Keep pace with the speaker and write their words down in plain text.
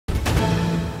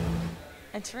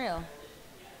It's real.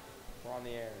 We're on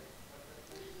the air.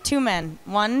 2 men,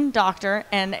 1 doctor,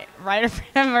 and writer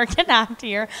were kidnapped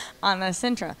here on the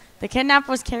Sintra. The kidnap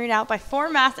was carried out by 4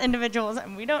 masked individuals,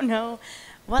 and we don't know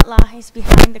what lies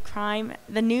behind the crime.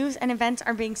 The news and events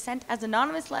are being sent as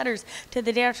anonymous letters to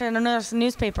the Diario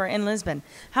newspaper in Lisbon.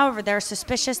 However, they are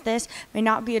suspicious this may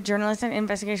not be a journalistic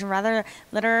investigation, rather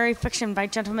literary fiction by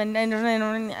gentlemen.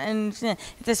 And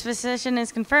if the suspicion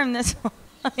is confirmed, this will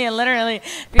literally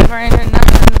be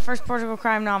the first Portugal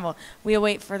crime novel. We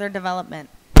await further development.